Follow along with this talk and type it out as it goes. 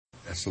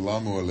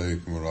Assalamu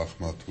alaikum wa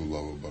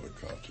rahmatullahi wa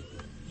barakatuh.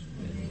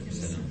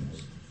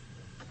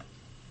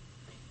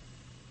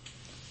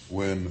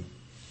 When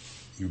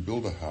you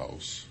build a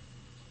house,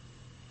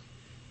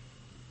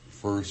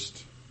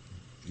 first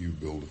you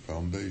build a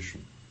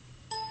foundation.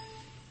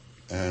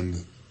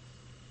 And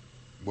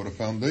what a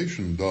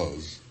foundation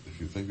does, if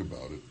you think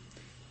about it,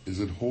 is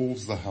it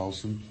holds the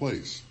house in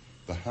place.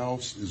 The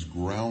house is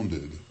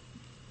grounded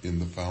in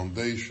the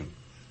foundation,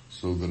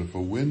 so that if a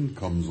wind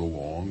comes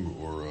along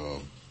or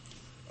a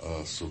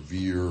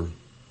severe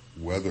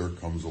weather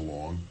comes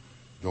along,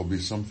 there'll be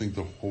something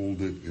to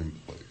hold it in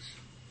place.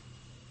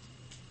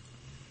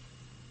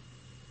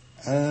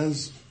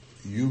 As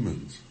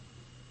humans,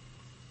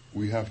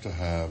 we have to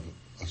have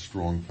a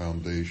strong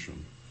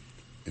foundation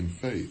in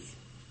faith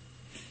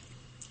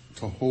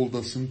to hold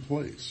us in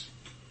place.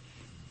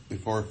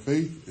 If our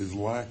faith is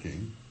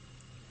lacking,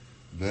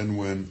 then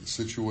when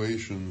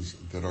situations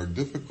that are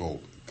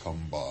difficult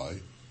come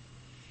by,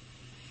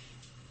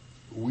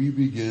 we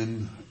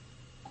begin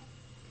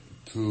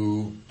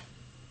to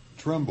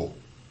tremble,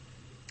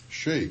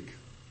 shake,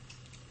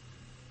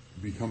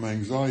 become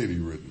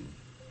anxiety-ridden,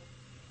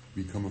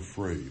 become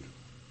afraid.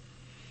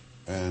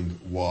 And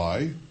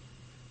why?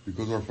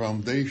 Because our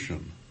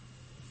foundation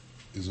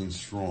isn't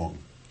strong.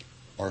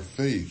 Our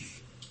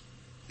faith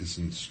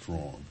isn't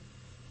strong.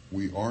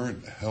 We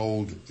aren't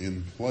held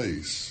in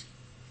place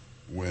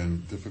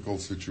when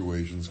difficult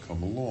situations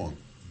come along.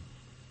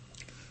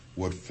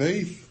 What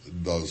faith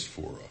does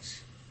for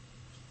us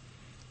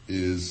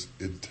is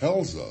it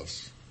tells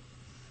us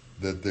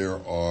that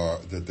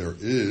there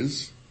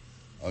is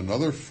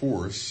another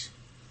force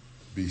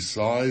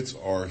besides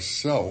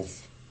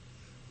ourself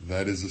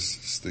that is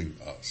assisting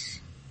us,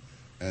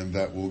 and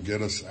that will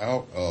get us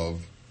out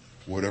of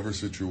whatever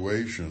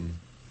situation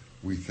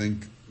we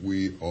think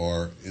we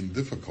are in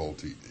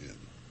difficulty in.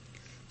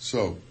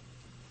 So,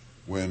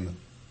 when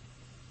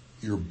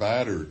you're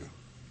battered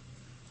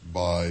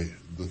by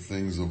the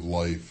things of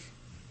life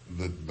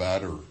that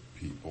batter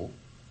people,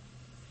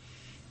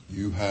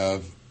 you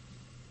have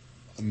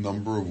a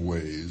number of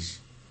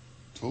ways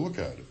to look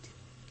at it.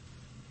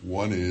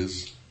 One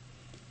is,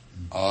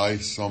 I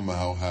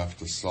somehow have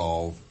to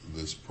solve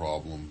this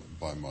problem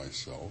by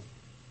myself,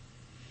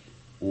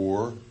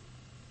 or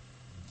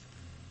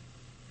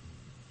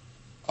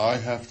I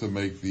have to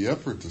make the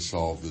effort to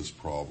solve this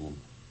problem,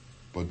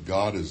 but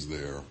God is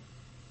there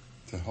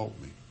to help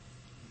me.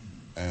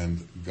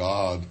 And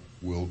God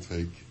will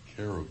take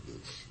care of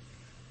this.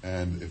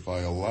 And if I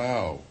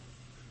allow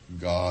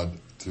God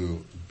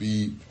to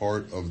be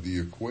part of the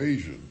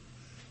equation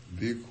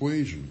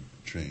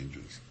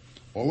changes.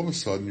 All of a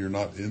sudden, you're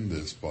not in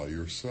this by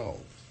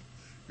yourself.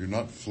 You're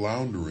not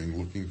floundering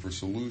looking for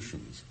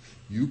solutions.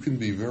 You can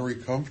be very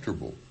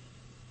comfortable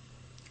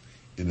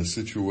in a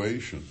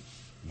situation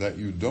that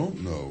you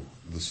don't know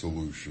the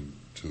solution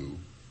to,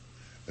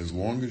 as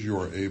long as you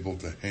are able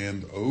to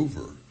hand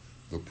over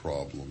the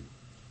problem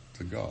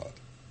to God.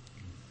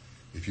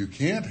 If you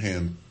can't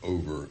hand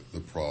over the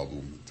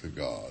problem to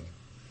God,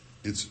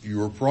 it's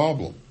your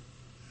problem,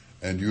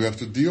 and you have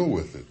to deal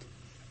with it.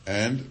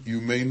 And you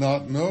may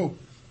not know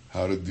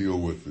how to deal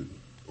with it,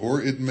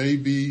 or it may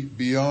be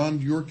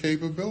beyond your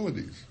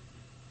capabilities.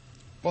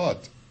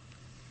 But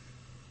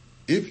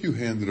if you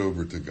hand it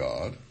over to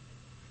God,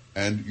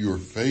 and your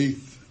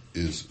faith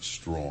is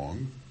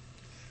strong,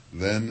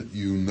 then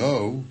you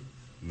know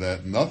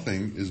that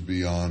nothing is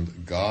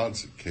beyond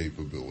God's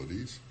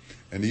capabilities.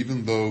 And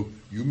even though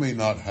you may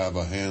not have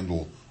a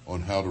handle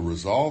on how to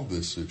resolve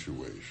this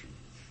situation,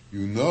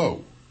 you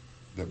know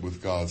that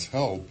with God's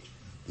help,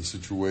 the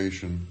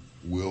situation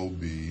will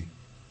be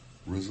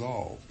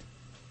resolved.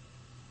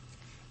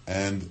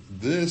 And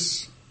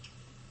this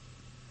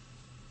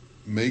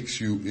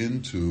makes you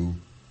into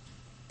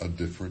a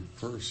different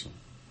person.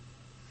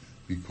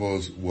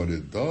 Because what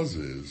it does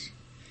is,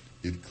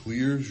 it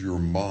clears your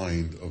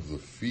mind of the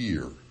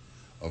fear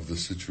of the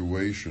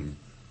situation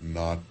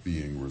not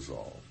being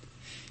resolved.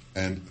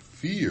 And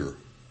fear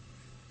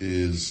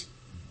is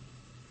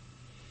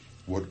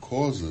what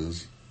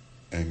causes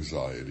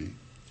anxiety,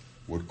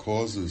 what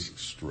causes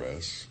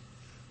stress,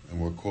 and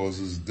what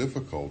causes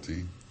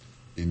difficulty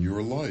in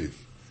your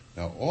life.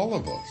 Now, all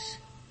of us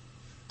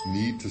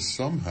need to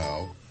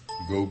somehow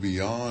go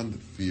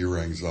beyond fear,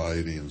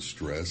 anxiety, and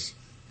stress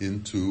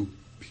into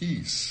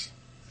peace.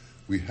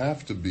 We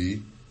have to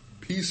be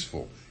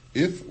peaceful.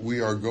 If we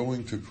are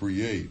going to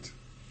create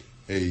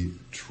a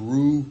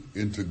true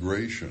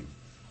integration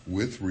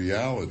with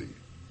reality,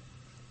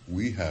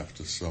 we have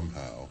to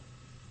somehow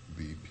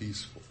be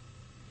peaceful.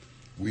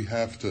 We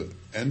have to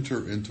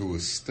enter into a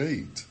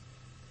state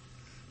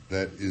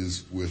that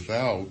is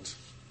without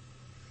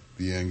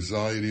the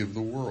anxiety of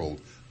the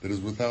world, that is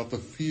without the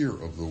fear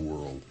of the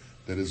world,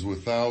 that is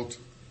without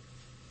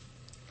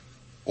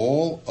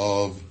all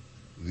of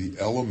the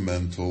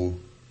elemental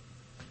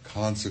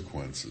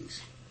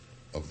consequences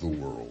of the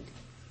world.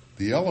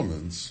 The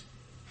elements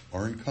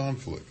are in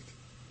conflict.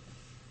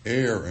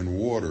 Air and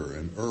water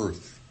and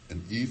earth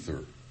and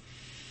ether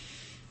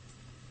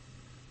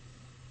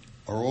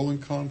are all in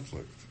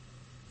conflict.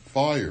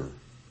 Fire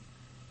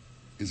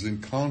is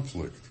in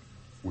conflict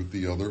with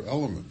the other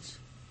elements.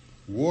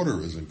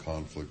 Water is in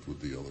conflict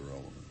with the other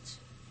elements.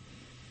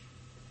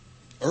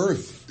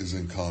 Earth is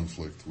in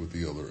conflict with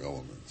the other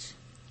elements.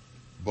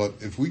 But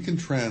if we can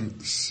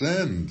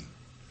transcend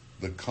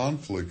the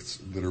conflicts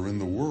that are in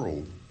the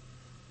world,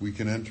 we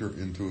can enter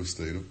into a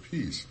state of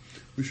peace.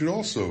 We should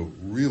also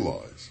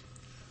realize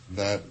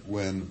that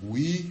when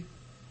we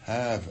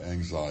have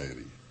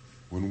anxiety,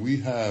 when we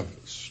have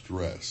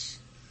stress,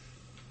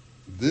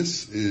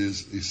 this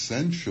is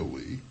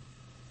essentially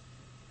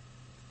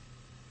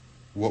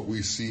what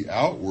we see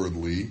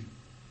outwardly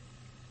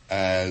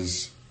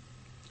as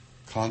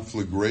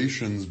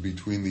conflagrations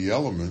between the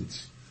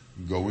elements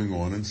going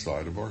on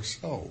inside of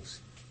ourselves.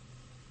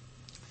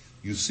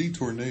 You see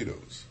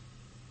tornadoes.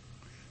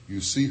 You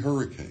see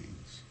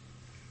hurricanes.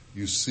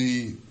 You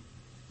see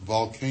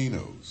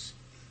volcanoes.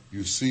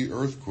 You see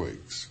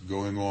earthquakes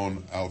going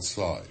on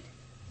outside.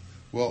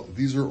 Well,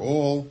 these are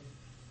all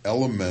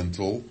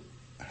elemental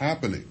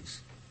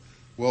happenings.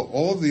 Well,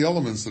 all of the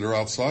elements that are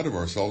outside of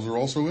ourselves are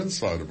also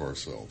inside of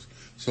ourselves.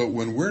 So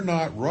when we're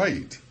not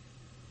right,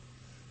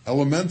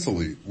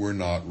 elementally, we're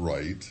not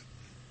right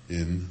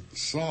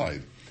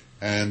inside.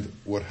 And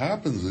what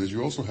happens is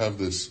you also have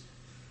this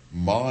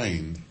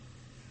mind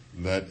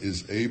that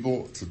is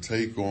able to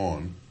take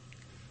on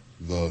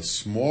the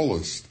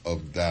smallest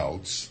of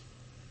doubts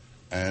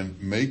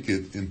and make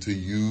it into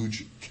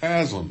huge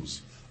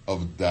chasms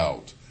of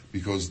doubt,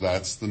 because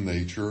that's the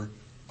nature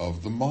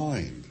of the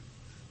mind.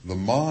 The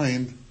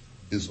mind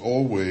is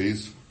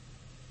always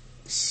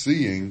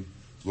seeing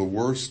the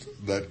worst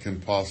that can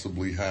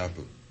possibly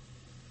happen.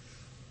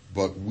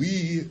 But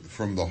we,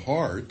 from the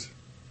heart,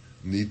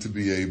 need to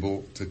be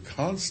able to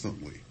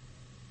constantly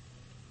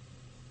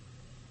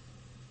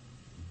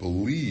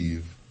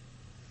believe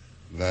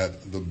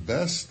that the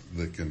best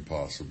that can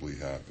possibly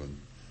happen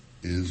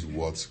is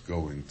what's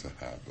going to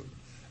happen.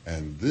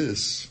 And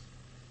this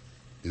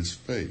is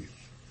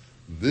faith.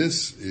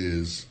 This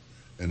is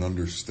an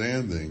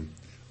understanding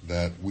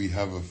that we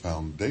have a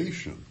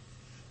foundation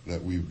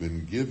that we've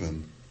been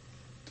given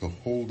to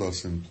hold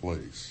us in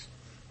place,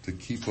 to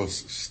keep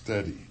us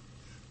steady,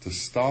 to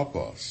stop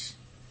us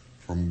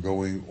from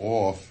going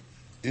off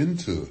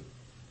into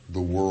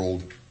the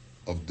world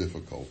of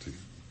difficulty.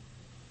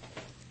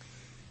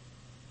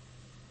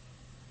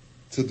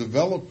 To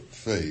develop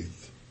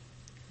faith,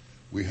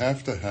 we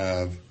have to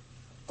have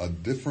a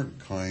different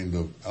kind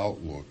of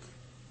outlook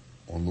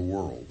on the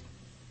world.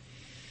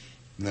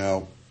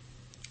 Now,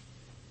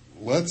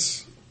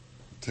 let's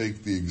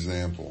take the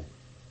example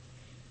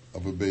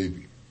of a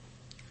baby.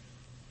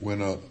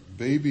 When a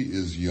baby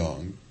is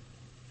young,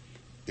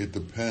 it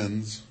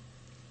depends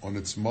on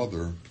its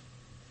mother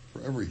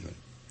for everything.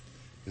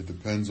 It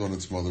depends on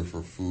its mother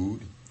for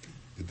food.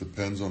 It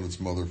depends on its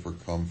mother for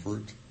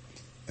comfort.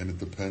 And it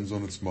depends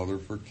on its mother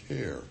for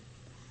care.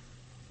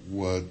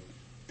 When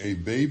a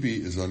baby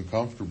is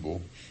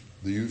uncomfortable,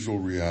 the usual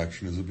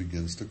reaction is it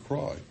begins to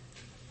cry.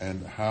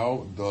 And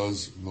how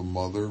does the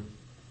mother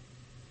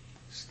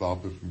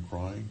stop it from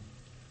crying?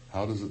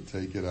 How does it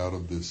take it out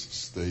of this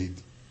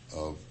state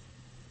of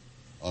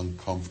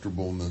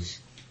uncomfortableness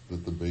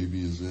that the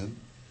baby is in?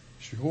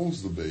 She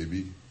holds the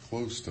baby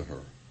close to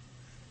her.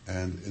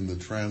 And in the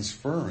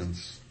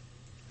transference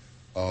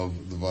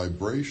of the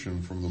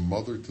vibration from the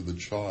mother to the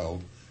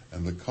child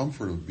and the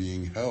comfort of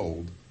being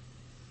held,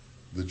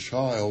 the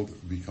child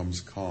becomes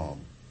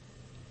calm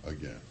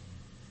again.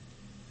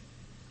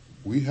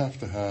 We have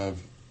to have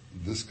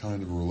this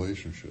kind of a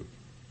relationship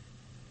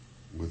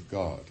with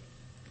God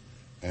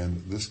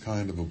and this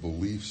kind of a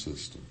belief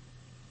system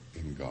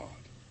in God.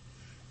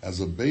 As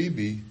a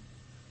baby,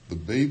 the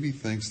baby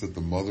thinks that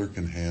the mother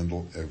can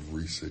handle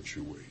every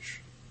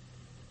situation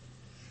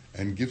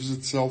and gives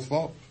itself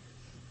up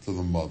to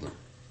the mother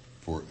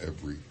for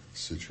every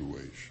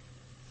situation.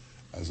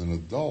 As an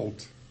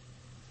adult,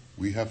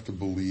 we have to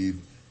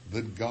believe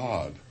that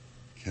God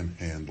can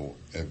handle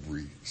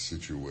every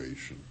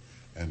situation,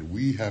 and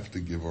we have to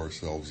give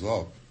ourselves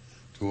up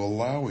to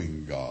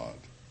allowing God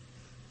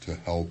to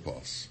help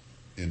us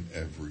in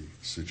every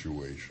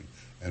situation.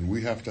 And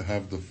we have to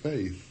have the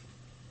faith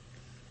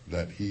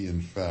that He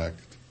in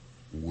fact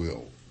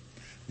will.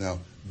 Now,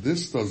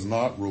 this does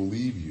not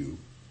relieve you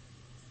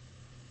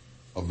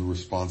of the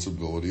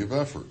responsibility of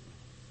effort.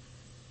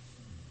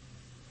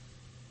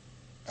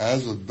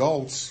 As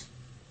adults,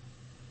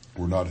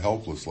 we're not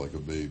helpless like a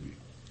baby.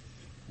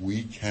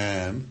 We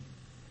can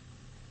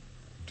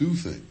do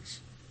things,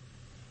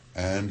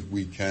 and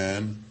we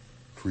can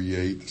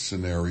create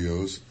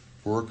scenarios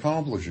for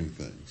accomplishing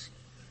things,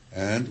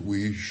 and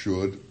we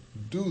should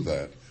do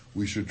that.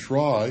 We should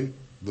try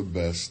the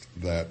best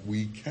that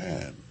we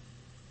can,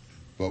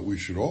 but we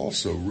should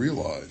also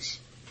realize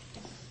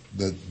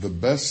that the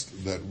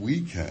best that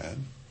we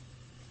can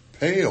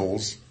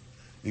pales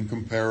in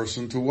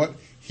comparison to what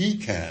He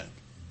can.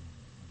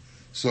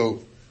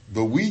 So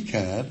the we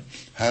can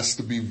has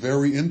to be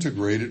very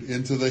integrated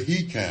into the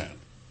He can.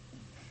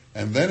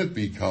 And then it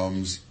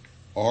becomes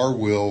our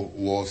will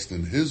lost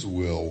in His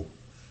will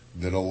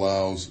that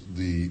allows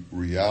the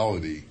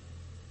reality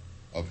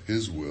of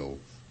His will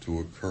to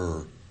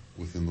occur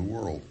within the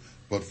world.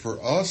 But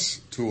for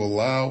us to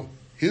allow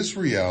His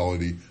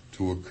reality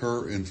to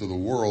occur into the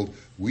world,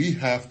 we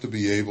have to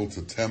be able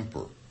to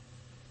temper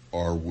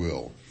our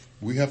will.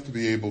 We have to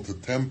be able to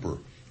temper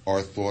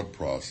our thought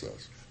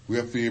process. We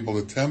have to be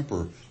able to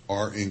temper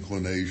our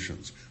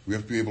inclinations. We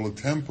have to be able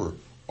to temper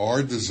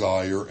our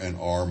desire and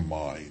our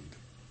mind.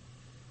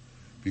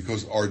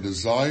 Because our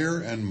desire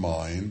and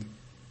mind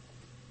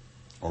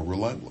are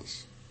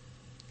relentless.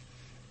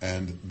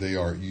 And they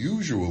are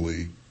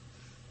usually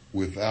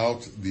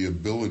without the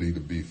ability to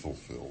be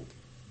fulfilled.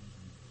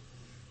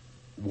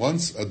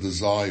 Once a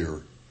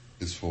desire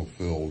is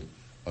fulfilled,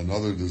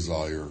 another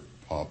desire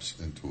pops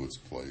into its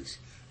place,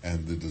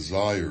 and the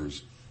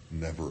desires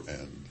never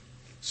end.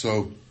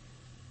 So,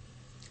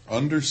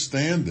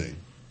 understanding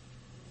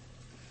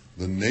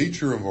the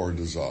nature of our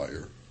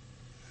desire,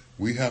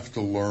 we have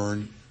to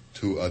learn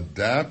to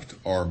adapt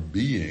our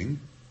being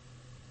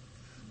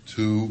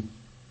to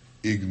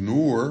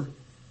ignore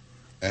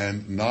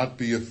and not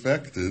be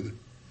affected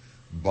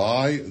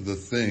by the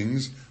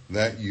things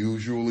that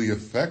usually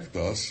affect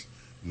us,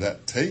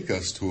 that take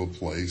us to a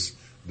place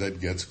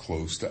that gets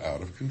close to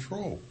out of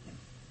control.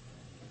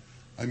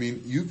 I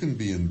mean, you can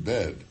be in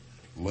bed,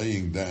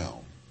 laying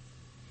down,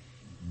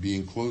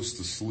 being close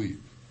to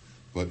sleep,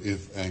 but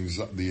if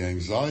the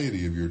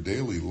anxiety of your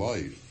daily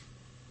life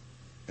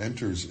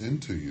enters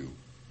into you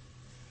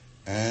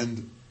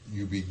and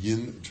you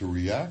begin to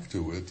react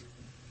to it,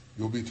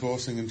 you'll be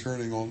tossing and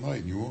turning all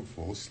night and you won't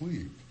fall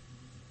asleep.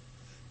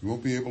 You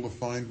won't be able to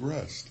find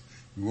rest.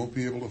 You won't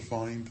be able to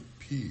find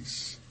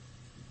peace.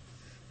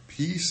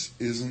 Peace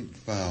isn't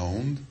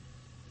found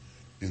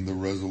in the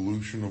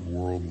resolution of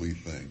worldly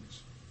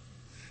things.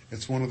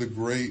 It's one of the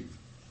great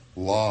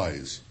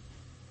lies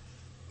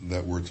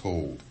that we're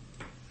told,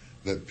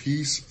 that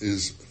peace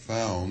is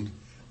found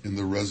in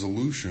the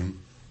resolution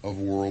of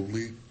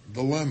worldly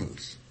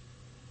dilemmas.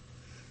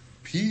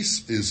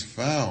 Peace is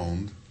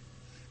found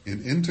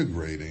in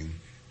integrating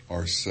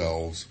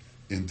ourselves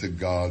into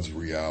God's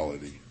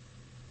reality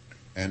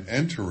and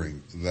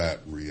entering that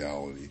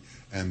reality.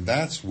 And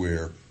that's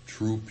where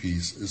true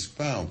peace is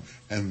found.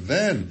 And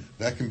then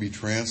that can be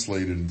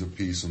translated into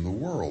peace in the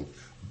world.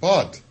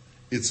 But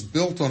it's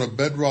built on a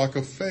bedrock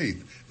of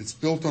faith. It's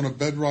built on a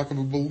bedrock of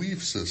a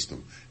belief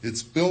system.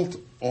 It's built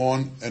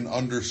on an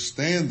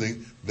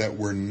understanding that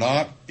we're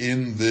not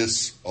in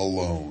this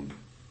alone.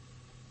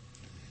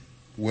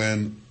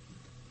 When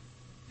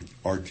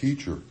our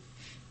teacher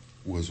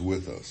was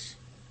with us,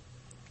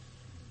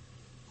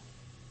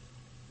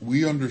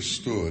 we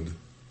understood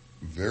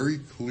very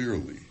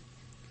clearly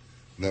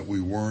that we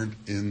weren't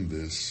in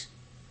this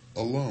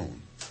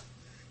alone.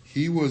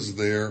 He was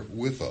there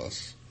with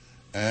us,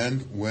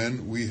 and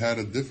when we had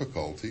a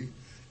difficulty,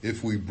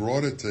 if we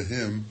brought it to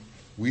him,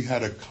 we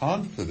had a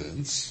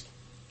confidence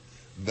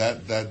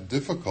that that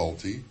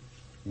difficulty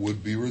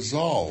would be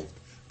resolved,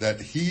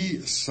 that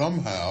he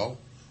somehow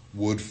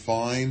would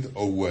find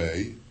a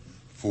way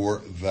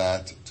for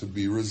that to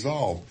be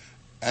resolved.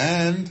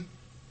 And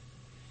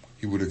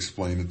he would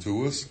explain it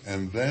to us,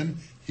 and then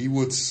he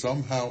would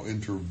somehow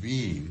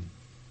intervene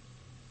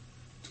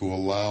to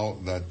allow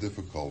that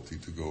difficulty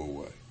to go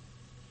away.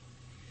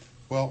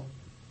 Well,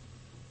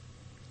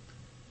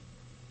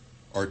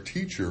 our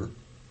teacher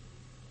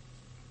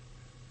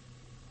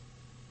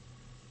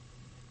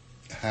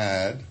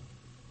had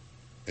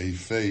a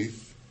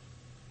faith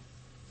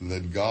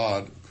that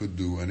God could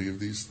do any of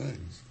these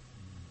things.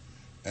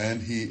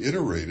 And he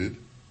iterated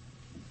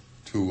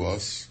to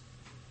us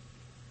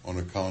on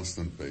a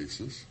constant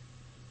basis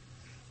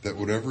that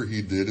whatever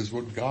he did is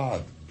what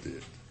God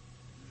did.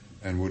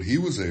 And what he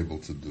was able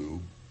to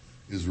do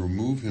is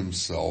remove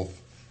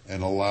himself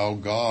and allow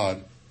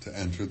God to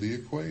enter the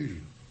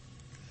equation.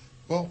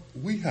 Well,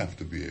 we have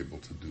to be able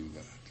to do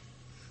that.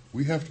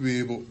 We have to be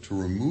able to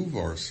remove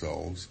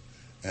ourselves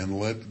and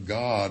let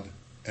God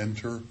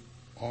enter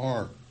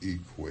our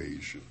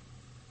equation.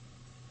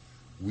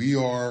 We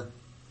are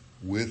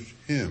with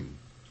him,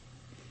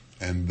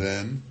 and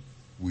then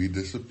we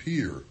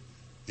disappear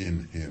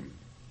in him.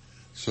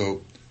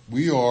 So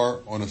we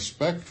are on a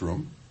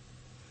spectrum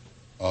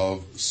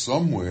of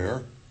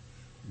somewhere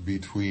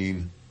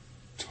between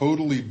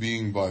totally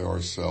being by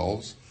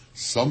ourselves,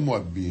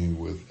 somewhat being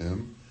with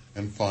him,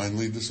 and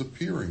finally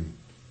disappearing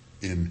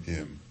in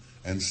him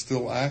and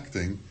still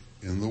acting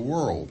in the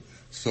world.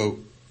 So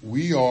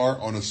we are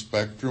on a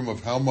spectrum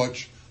of how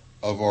much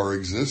of our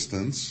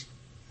existence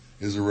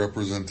is a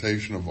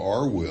representation of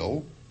our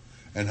will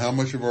and how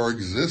much of our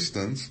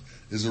existence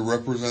is a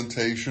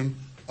representation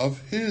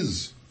of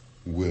his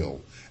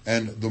will.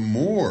 And the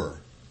more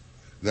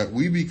that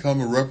we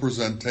become a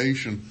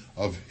representation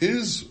of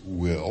his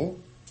will,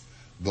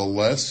 the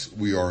less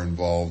we are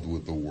involved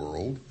with the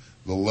world,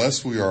 the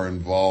less we are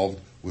involved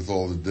with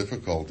all the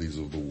difficulties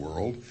of the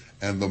world,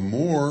 and the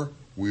more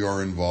we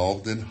are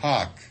involved in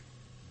hak,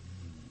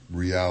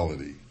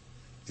 reality,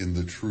 in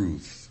the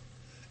truth,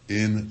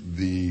 in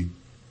the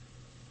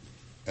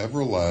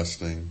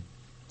everlasting,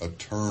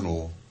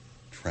 eternal,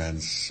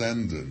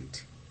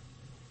 transcendent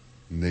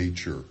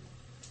nature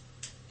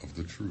of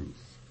the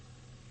truth.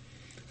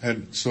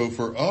 And so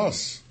for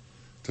us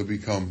to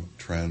become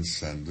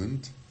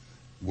transcendent,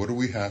 what do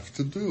we have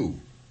to do?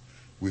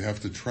 We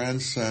have to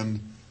transcend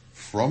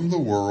from the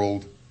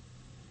world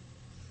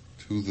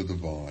to the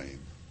divine.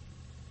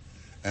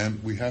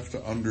 And we have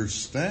to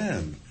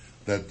understand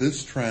that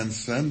this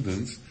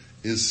transcendence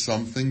is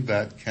something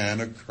that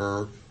can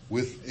occur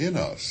within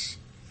us.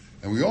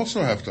 And we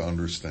also have to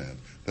understand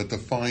that to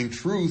find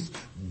truth,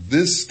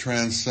 this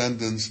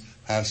transcendence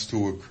has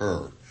to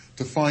occur.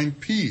 To find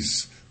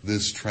peace,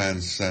 this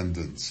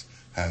transcendence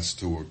has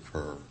to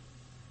occur.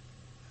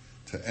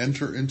 To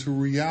enter into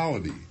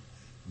reality,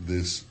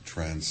 this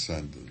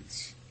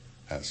transcendence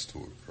has to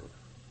occur.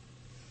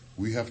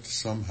 We have to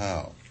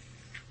somehow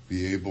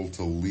be able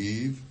to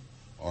leave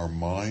our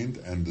mind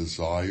and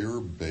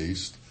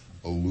desire-based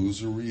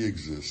illusory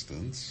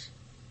existence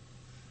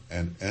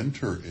and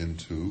enter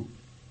into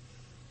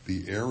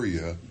the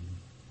area,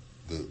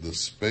 the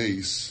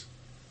space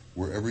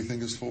where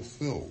everything is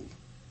fulfilled,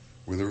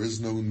 where there is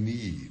no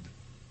need,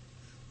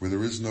 where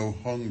there is no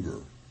hunger,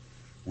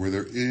 where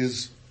there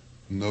is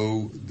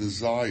no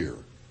desire,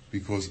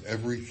 because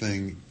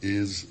everything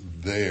is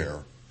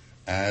there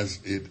as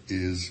it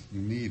is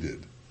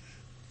needed.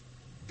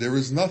 There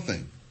is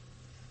nothing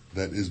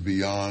that is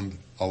beyond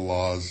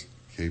Allah's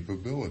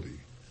capability.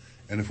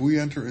 And if we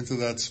enter into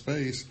that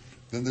space,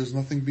 then there's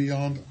nothing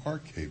beyond our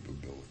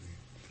capability.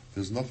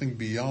 There's nothing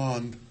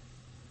beyond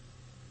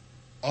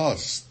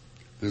us.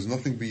 There's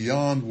nothing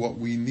beyond what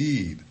we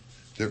need.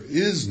 There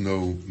is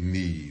no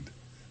need,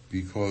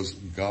 because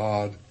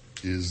God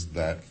is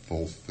that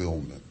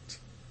fulfillment.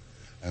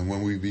 And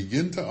when we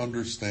begin to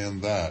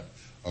understand that,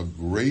 a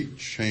great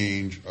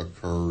change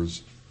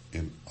occurs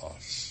in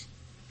us.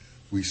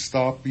 We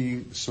stop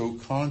being so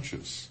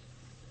conscious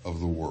of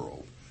the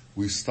world.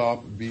 We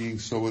stop being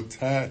so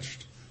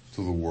attached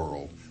to the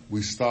world.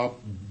 We stop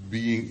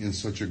being in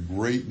such a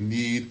great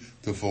need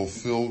to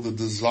fulfill the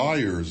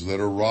desires that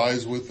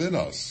arise within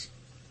us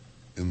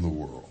in the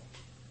world.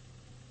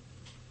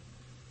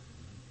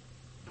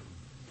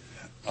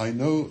 I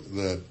know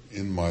that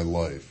in my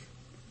life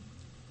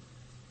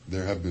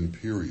there have been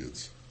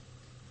periods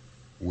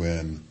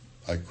when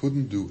I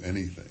couldn't do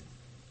anything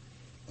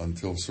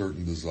until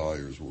certain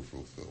desires were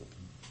fulfilled.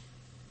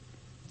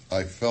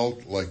 I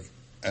felt like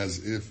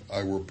as if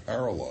I were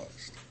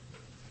paralyzed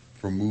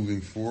from moving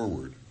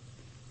forward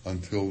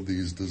until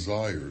these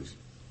desires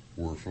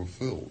were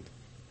fulfilled.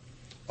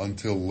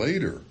 Until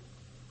later,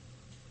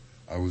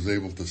 I was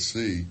able to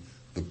see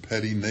the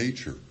petty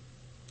nature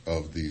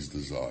of these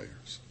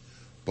desires.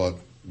 But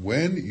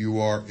when you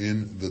are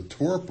in the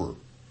torpor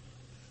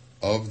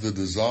of the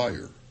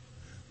desire,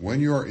 when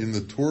you are in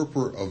the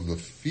torpor of the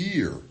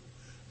fear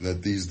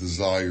that these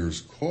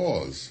desires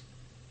cause,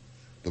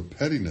 the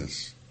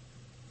pettiness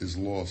is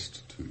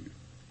lost to you.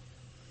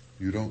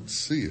 You don't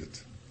see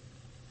it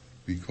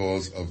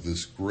because of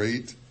this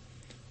great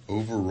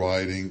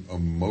overriding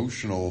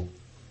emotional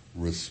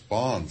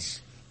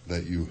response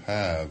that you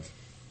have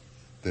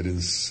that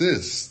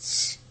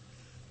insists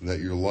that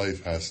your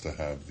life has to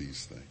have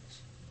these things.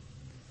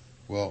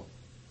 Well,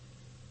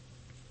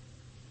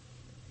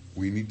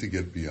 we need to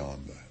get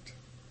beyond that.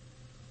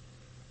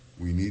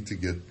 We need to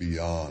get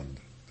beyond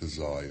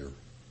desire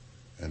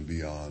and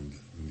beyond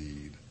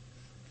need.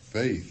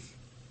 Faith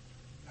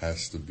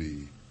has to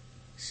be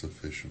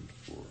sufficient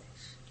for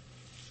us.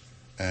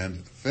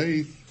 And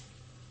faith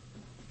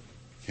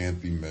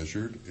can't be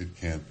measured. It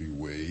can't be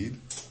weighed.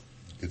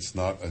 It's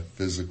not a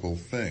physical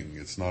thing.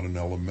 It's not an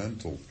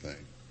elemental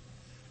thing.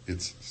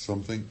 It's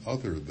something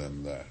other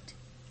than that.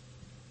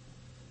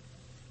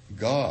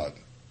 God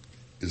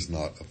is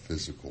not a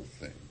physical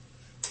thing.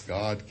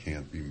 God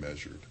can't be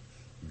measured.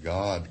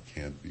 God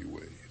can't be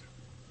weighed.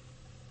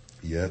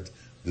 Yet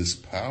this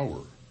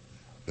power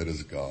that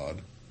is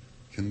God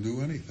can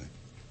do anything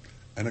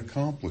and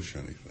accomplish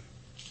anything.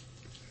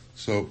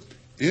 So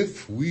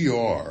if we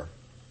are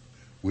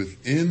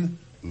within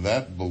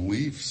that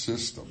belief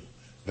system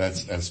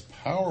that's as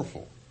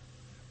powerful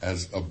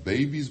as a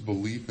baby's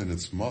belief in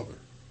its mother,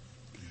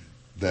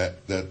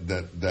 that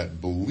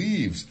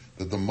believes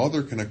that the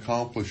mother can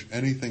accomplish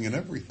anything and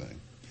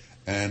everything,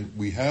 and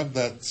we have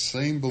that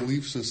same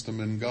belief system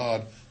in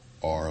God,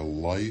 our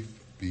life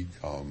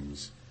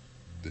becomes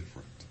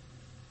different.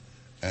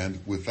 And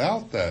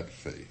without that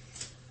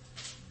faith,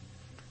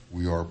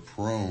 we are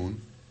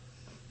prone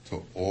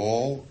to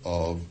all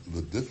of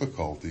the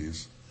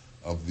difficulties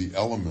of the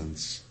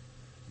elements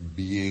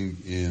being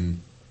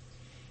in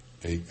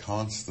a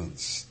constant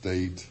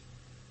state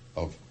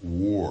of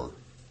war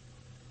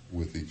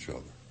with each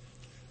other.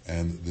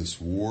 And this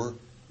war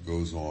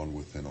goes on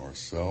within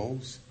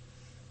ourselves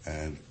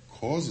and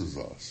causes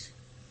us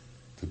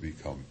to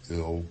become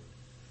ill,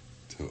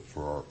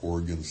 for our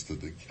organs to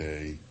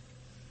decay,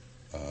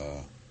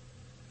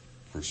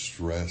 for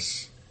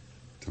stress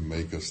to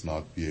make us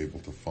not be able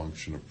to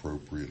function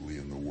appropriately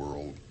in the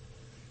world.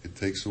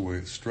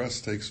 Stress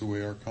takes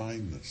away our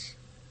kindness.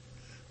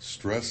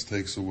 Stress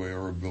takes away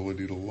our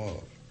ability to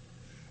love.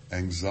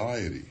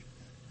 Anxiety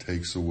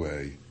takes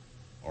away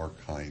our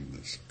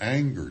kindness.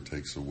 Anger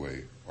takes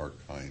away our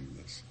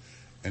kindness.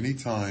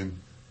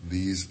 Anytime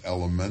these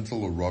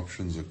elemental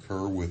eruptions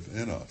occur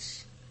within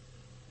us,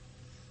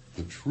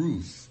 the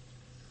truth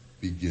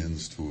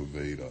begins to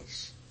evade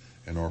us,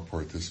 and our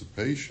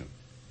participation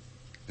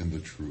in the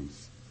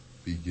truth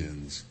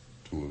begins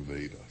to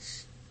evade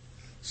us.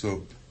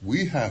 So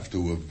we have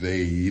to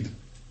evade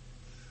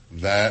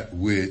that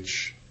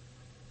which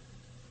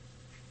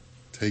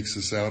takes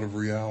us out of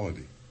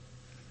reality.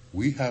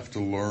 We have to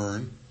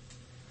learn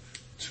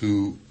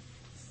to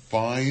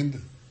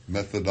find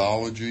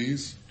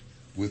methodologies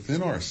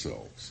within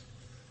ourselves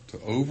to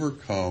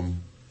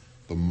overcome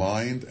the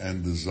mind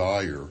and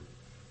desire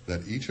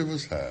that each of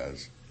us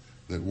has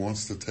that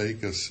wants to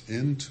take us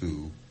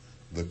into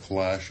the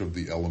clash of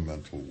the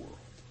elemental world.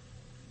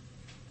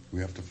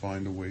 We have to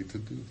find a way to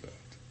do that.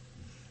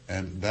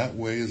 And that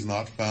way is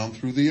not found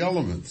through the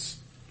elements.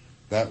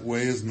 That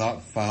way is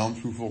not found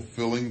through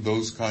fulfilling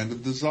those kind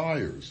of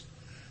desires.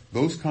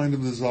 Those kind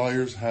of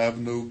desires have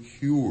no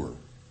cure.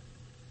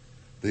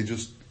 They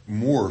just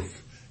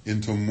morph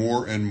into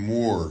more and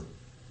more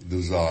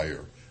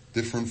desire,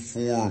 different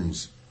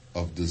forms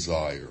of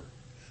desire.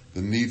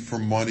 The need for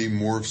money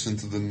morphs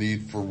into the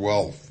need for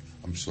wealth.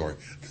 The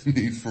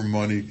need for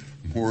money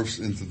morphs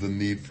into the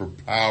need for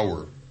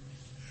power,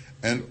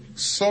 and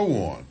so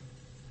on.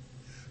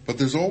 But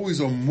there's always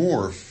a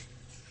morph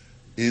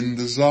in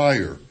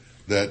desire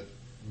that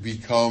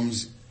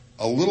becomes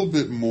a little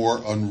bit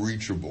more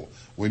unreachable.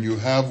 When you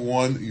have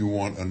one, you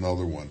want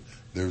another one.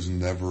 There's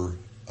never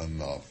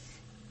enough.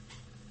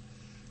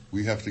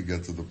 We have to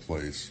get to the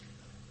place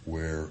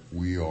where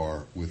we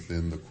are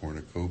within the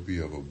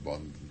cornucopia of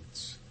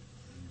abundance,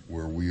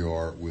 where we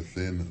are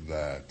within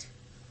that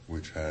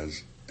which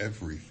has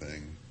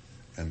everything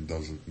and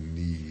doesn't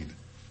need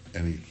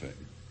anything.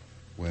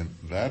 When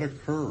that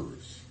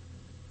occurs,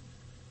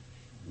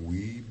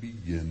 we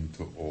begin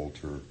to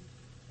alter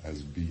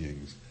as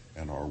beings,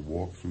 and our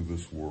walk through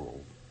this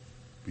world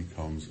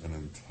becomes an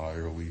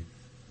entirely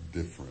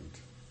different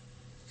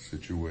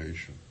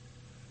situation.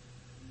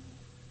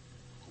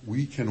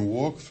 We can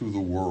walk through the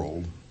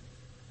world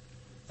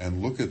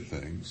and look at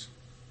things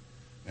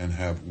and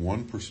have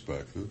one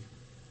perspective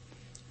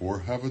or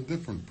have a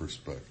different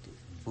perspective.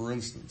 For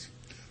instance,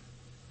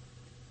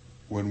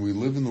 when we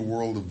live in the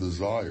world of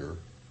desire,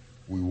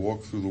 we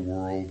walk through the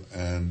world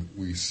and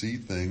we see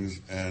things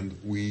and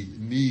we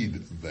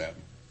need them.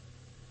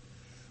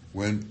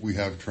 When we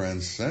have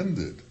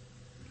transcended,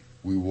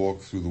 we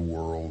walk through the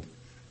world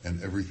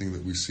and everything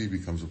that we see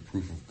becomes a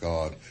proof of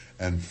God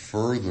and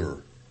further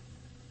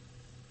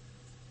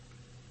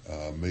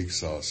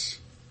makes us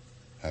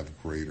have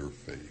greater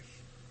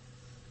faith,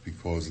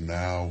 because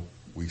now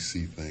we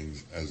see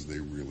things as they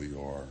really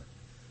are.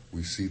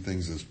 We see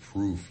things as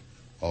proof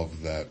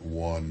of that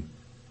one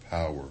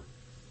power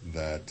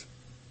that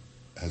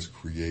has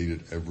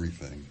created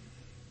everything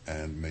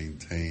and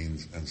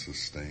maintains and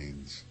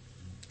sustains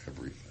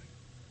everything.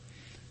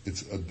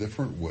 It's a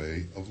different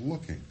way of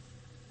looking.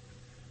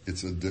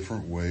 It's a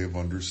different way of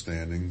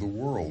understanding the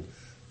world.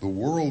 The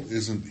world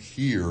isn't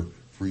here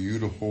for you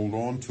to hold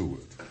on to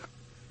it.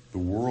 The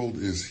world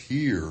is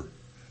here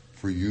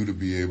for you to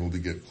be able to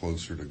get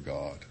closer to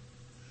God.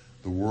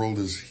 The world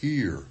is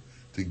here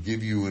to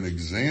give you an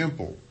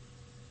example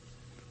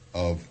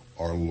of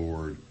our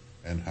Lord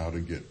and how to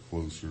get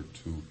closer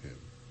to Him.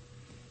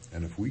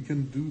 And if we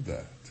can do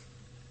that,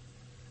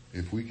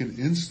 if we can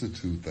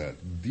institute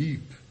that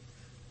deep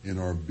in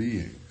our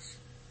beings,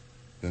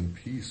 then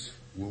peace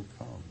will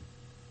come.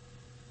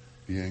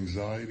 The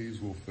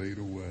anxieties will fade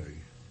away.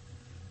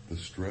 The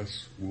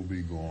stress will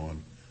be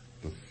gone.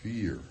 The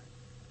fear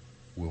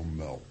will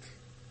melt.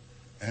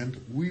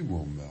 And we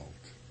will melt.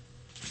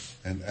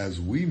 And as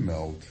we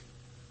melt,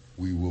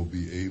 we will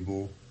be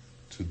able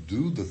to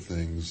do the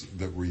things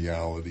that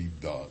reality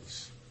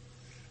does.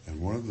 And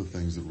one of the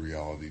things that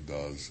reality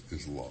does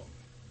is love.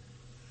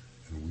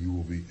 And we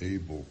will be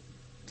able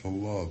to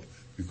love,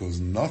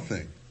 because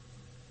nothing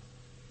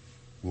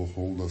will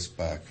hold us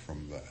back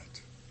from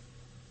that.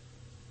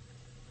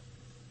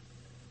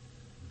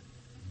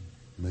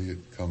 May it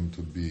come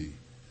to be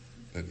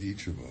that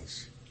each of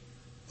us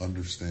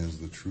understands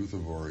the truth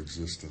of our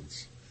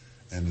existence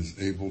and is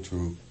able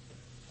to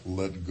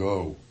let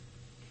go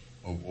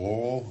of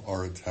all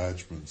our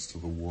attachments to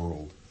the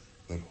world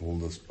that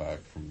hold us back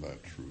from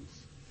that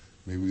truth.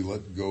 May we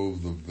let go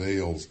of the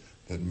veils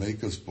that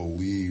make us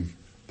believe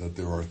that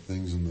there are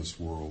things in this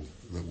world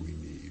that we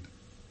need.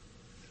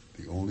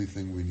 The only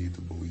thing we need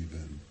to believe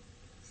in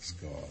is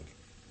God.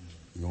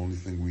 The only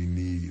thing we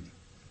need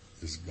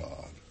is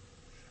God.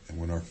 And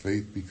when our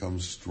faith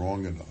becomes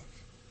strong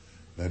enough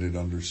that it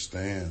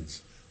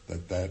understands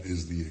that that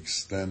is the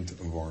extent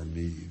of our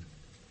need,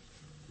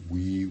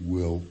 we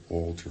will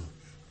alter.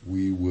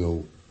 We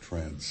will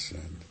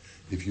transcend.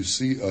 If you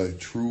see a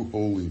true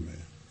holy man,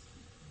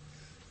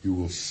 you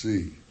will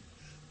see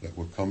that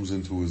what comes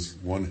into his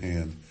one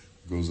hand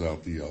goes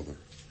out the other.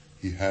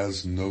 He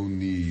has no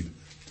need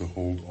to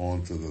hold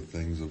on to the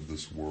things of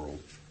this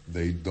world.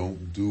 They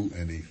don't do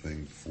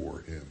anything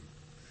for him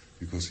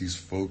because he's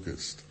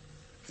focused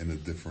in a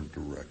different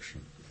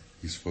direction.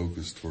 He's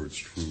focused towards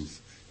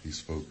truth. He's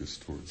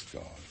focused towards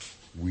God.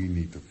 We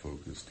need to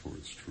focus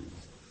towards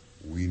truth.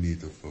 We need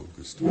to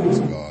focus towards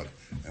God,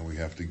 and we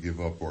have to give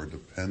up our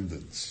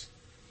dependence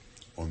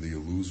on the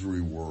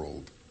illusory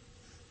world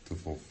to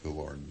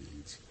fulfill our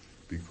needs,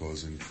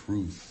 because in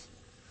truth,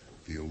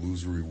 the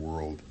illusory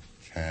world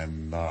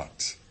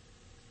cannot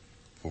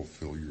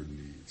fulfill your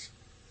needs.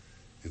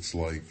 It's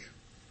like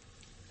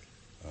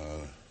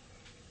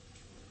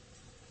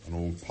an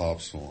old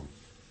pop song,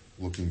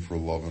 looking for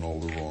love in all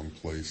the wrong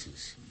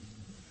places.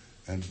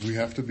 And we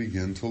have to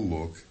begin to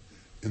look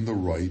in the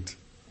right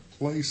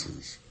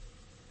places.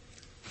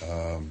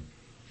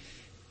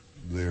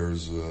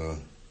 There's the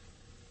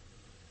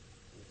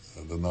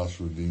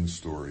Nasruddin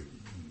story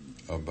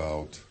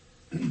about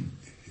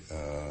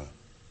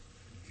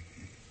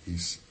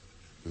he's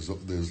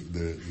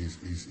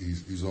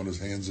on his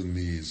hands and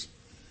knees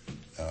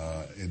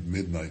at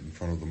midnight in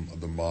front of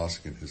the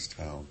mosque in his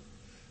town.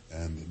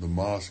 And the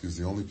mosque is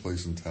the only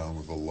place in town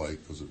with a light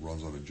because it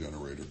runs on a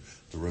generator.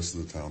 The rest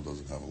of the town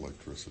doesn't have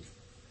electricity.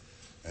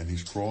 And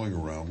he's crawling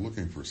around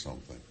looking for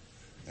something.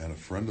 And a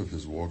friend of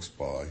his walks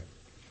by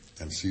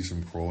and sees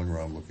him crawling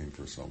around looking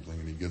for something.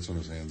 And he gets on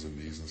his hands and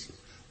knees and says,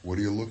 "What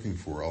are you looking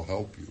for? I'll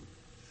help you."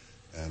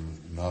 And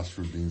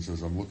Nasruddin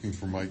says, "I'm looking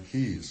for my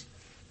keys,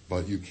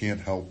 but you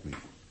can't help me."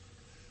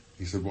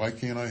 He said, "Why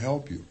can't I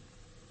help you?"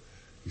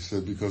 He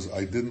said, "Because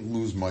I didn't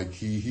lose my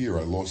key here.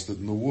 I lost it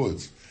in the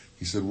woods."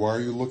 He said, "Why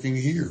are you looking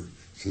here?"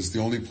 He says, "The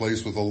only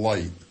place with a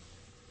light."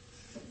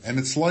 And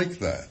it's like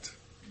that.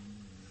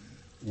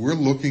 We're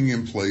looking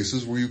in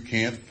places where you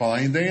can't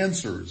find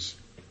answers.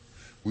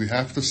 We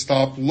have to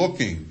stop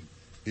looking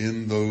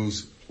in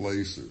those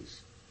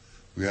places.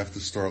 We have to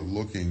start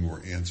looking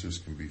where answers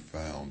can be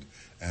found.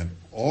 And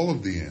all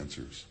of the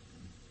answers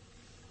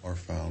are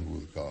found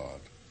with God.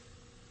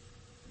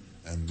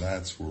 And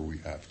that's where we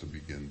have to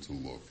begin to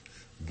look.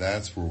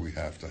 That's where we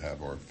have to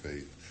have our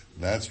faith.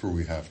 That's where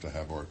we have to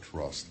have our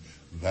trust.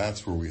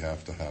 That's where we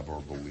have to have our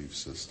belief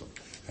system.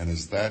 And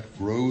as that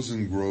grows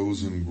and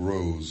grows and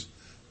grows,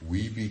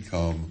 we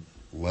become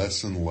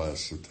less and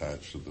less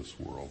attached to this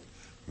world.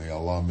 May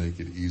Allah make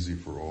it easy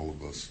for all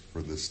of us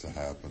for this to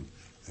happen.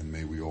 And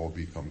may we all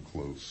become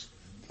close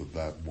to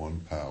that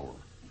one power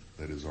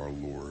that is our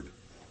Lord,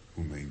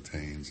 who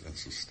maintains and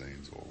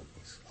sustains all of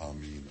us.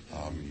 Ameen.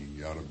 Ameen.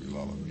 Ya Rabbil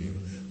Alameen.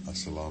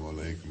 Assalamu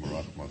alaikum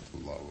wa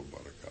rahmatullahi wa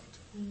barakatuh.